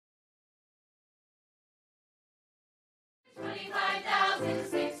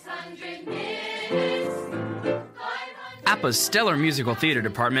APA's stellar musical theater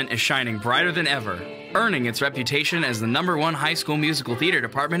department is shining brighter than ever, earning its reputation as the #1 high school musical theater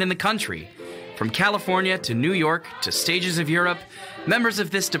department in the country. From California to New York to stages of Europe, members of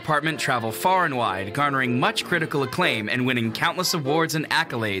this department travel far and wide, garnering much critical acclaim and winning countless awards and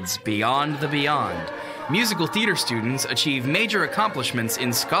accolades beyond the beyond. Musical theater students achieve major accomplishments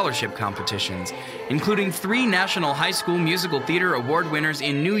in scholarship competitions, including 3 National High School Musical Theater Award winners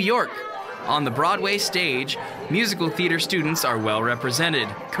in New York. On the Broadway stage, musical theater students are well represented,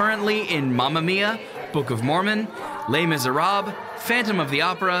 currently in Mamma Mia, Book of Mormon, Les Miserables, Phantom of the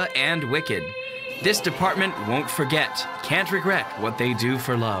Opera, and Wicked. This department won't forget, can't regret what they do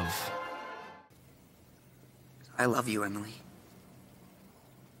for love. I love you, Emily.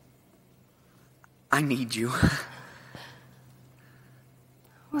 I need you.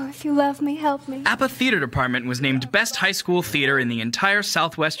 Well, if you love me, help me. APA Theater Department was named Best High School Theater in the entire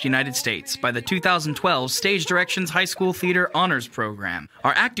Southwest United States by the 2012 Stage Directions High School Theater Honors Program.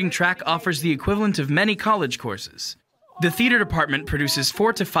 Our acting track offers the equivalent of many college courses. The theater department produces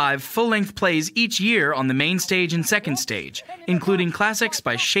 4 to 5 full-length plays each year on the main stage and second stage, including classics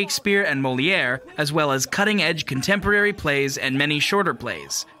by Shakespeare and Molière, as well as cutting-edge contemporary plays and many shorter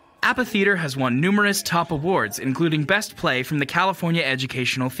plays. APA Theater has won numerous top awards, including Best Play from the California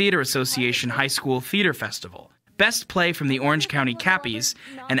Educational Theater Association High School Theater Festival, Best Play from the Orange County Cappies,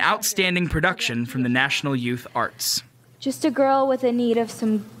 and Outstanding Production from the National Youth Arts. Just a girl with a need of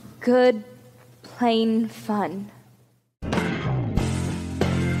some good, plain fun.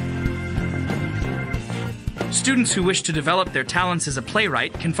 Students who wish to develop their talents as a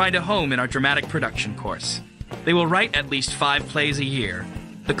playwright can find a home in our dramatic production course. They will write at least 5 plays a year.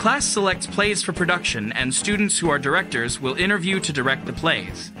 The class selects plays for production, and students who are directors will interview to direct the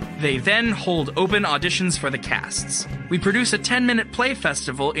plays. They then hold open auditions for the casts. We produce a 10-minute play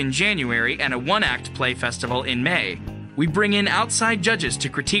festival in January and a 1-act play festival in May. We bring in outside judges to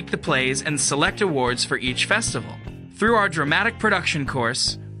critique the plays and select awards for each festival. Through our dramatic production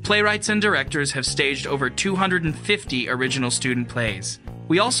course, playwrights and directors have staged over 250 original student plays.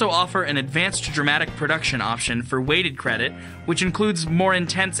 We also offer an advanced dramatic production option for weighted credit, which includes more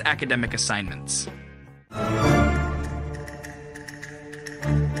intense academic assignments.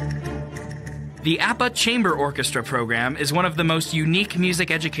 The APA Chamber Orchestra program is one of the most unique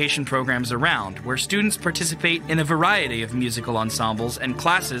music education programs around, where students participate in a variety of musical ensembles and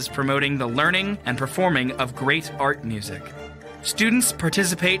classes promoting the learning and performing of great art music. Students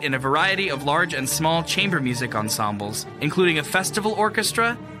participate in a variety of large and small chamber music ensembles, including a festival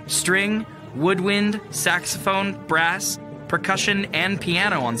orchestra, string, woodwind, saxophone, brass, percussion, and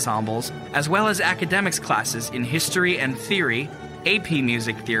piano ensembles, as well as academics classes in history and theory, AP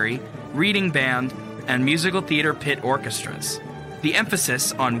music theory, reading band, and musical theater pit orchestras. The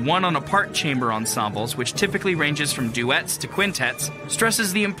emphasis on one-on-a-part chamber ensembles, which typically ranges from duets to quintets,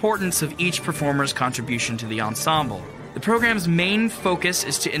 stresses the importance of each performer's contribution to the ensemble. The program's main focus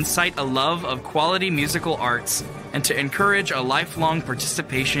is to incite a love of quality musical arts and to encourage a lifelong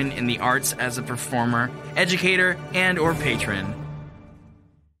participation in the arts as a performer, educator, and/or patron.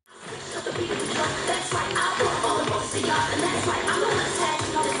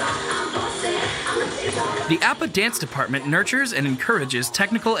 The APA Dance Department nurtures and encourages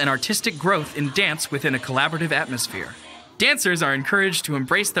technical and artistic growth in dance within a collaborative atmosphere. Dancers are encouraged to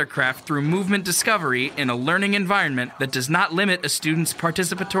embrace their craft through movement discovery in a learning environment that does not limit a student's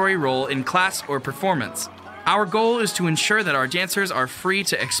participatory role in class or performance. Our goal is to ensure that our dancers are free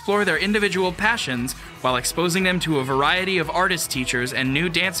to explore their individual passions while exposing them to a variety of artist teachers and new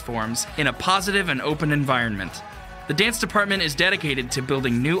dance forms in a positive and open environment. The dance department is dedicated to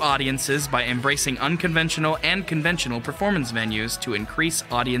building new audiences by embracing unconventional and conventional performance venues to increase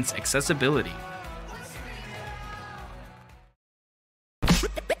audience accessibility.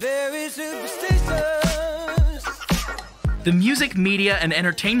 The Music, Media, and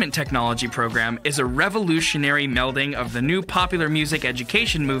Entertainment Technology program is a revolutionary melding of the new popular music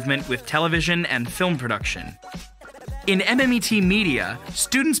education movement with television and film production. In MMET Media,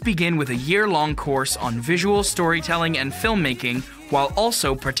 students begin with a year-long course on visual storytelling and filmmaking while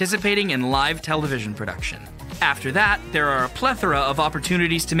also participating in live television production. After that, there are a plethora of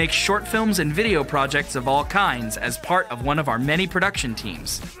opportunities to make short films and video projects of all kinds as part of one of our many production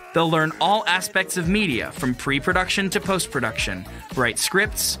teams. They'll learn all aspects of media, from pre-production to post-production, write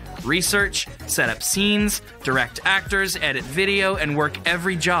scripts, research, set up scenes, direct actors, edit video, and work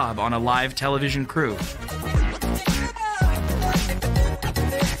every job on a live television crew.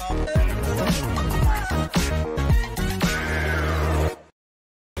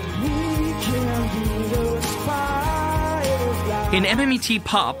 In MMET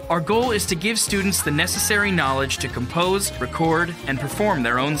Pop, our goal is to give students the necessary knowledge to compose, record, and perform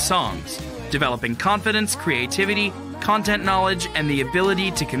their own songs, developing confidence, creativity, content knowledge, and the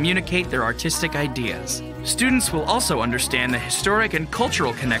ability to communicate their artistic ideas. Students will also understand the historic and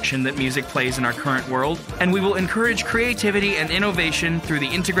cultural connection that music plays in our current world, and we will encourage creativity and innovation through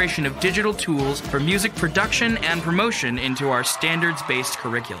the integration of digital tools for music production and promotion into our standards-based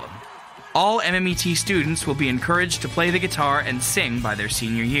curriculum. All MMET students will be encouraged to play the guitar and sing by their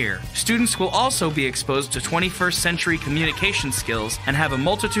senior year. Students will also be exposed to 21st century communication skills and have a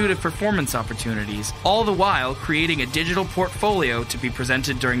multitude of performance opportunities, all the while creating a digital portfolio to be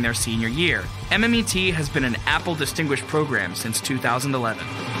presented during their senior year. MMET has been an Apple Distinguished Program since 2011.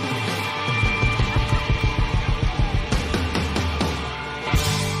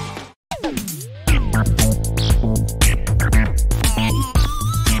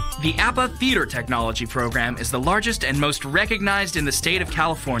 The APA Theater Technology Program is the largest and most recognized in the state of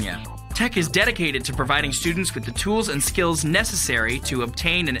California. Tech is dedicated to providing students with the tools and skills necessary to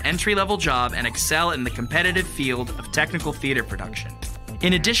obtain an entry-level job and excel in the competitive field of technical theater production.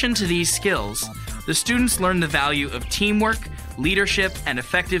 In addition to these skills, the students learn the value of teamwork, leadership, and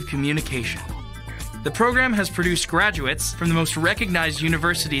effective communication. The program has produced graduates from the most recognized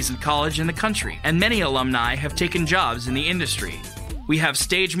universities and colleges in the country, and many alumni have taken jobs in the industry. We have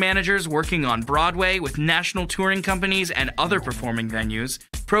stage managers working on Broadway with national touring companies and other performing venues,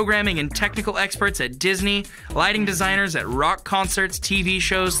 programming and technical experts at Disney, lighting designers at rock concerts, TV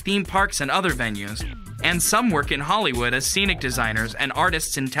shows, theme parks, and other venues. And some work in Hollywood as scenic designers and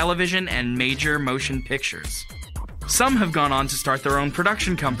artists in television and major motion pictures. Some have gone on to start their own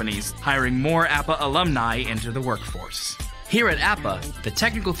production companies, hiring more APA alumni into the workforce. Here at APA, the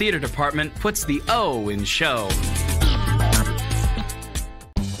Technical Theater Department puts the O in show.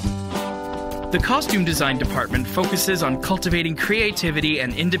 The Costume Design Department focuses on cultivating creativity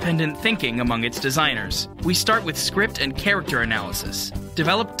and independent thinking among its designers. We start with script and character analysis,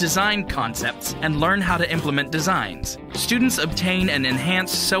 develop design concepts, and learn how to implement designs. Students obtain and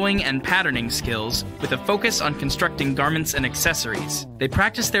enhance sewing and patterning skills with a focus on constructing garments and accessories. They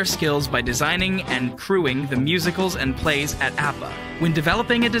practice their skills by designing and crewing the musicals and plays at APA. When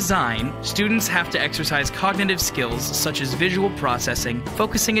developing a design, students have to exercise cognitive skills such as visual processing,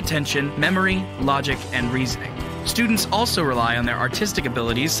 focusing attention, memory, logic, and reasoning. Students also rely on their artistic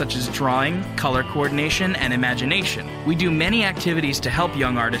abilities such as drawing, color coordination, and imagination. We do many activities to help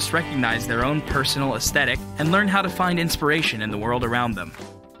young artists recognize their own personal aesthetic and learn how to find inspiration in the world around them.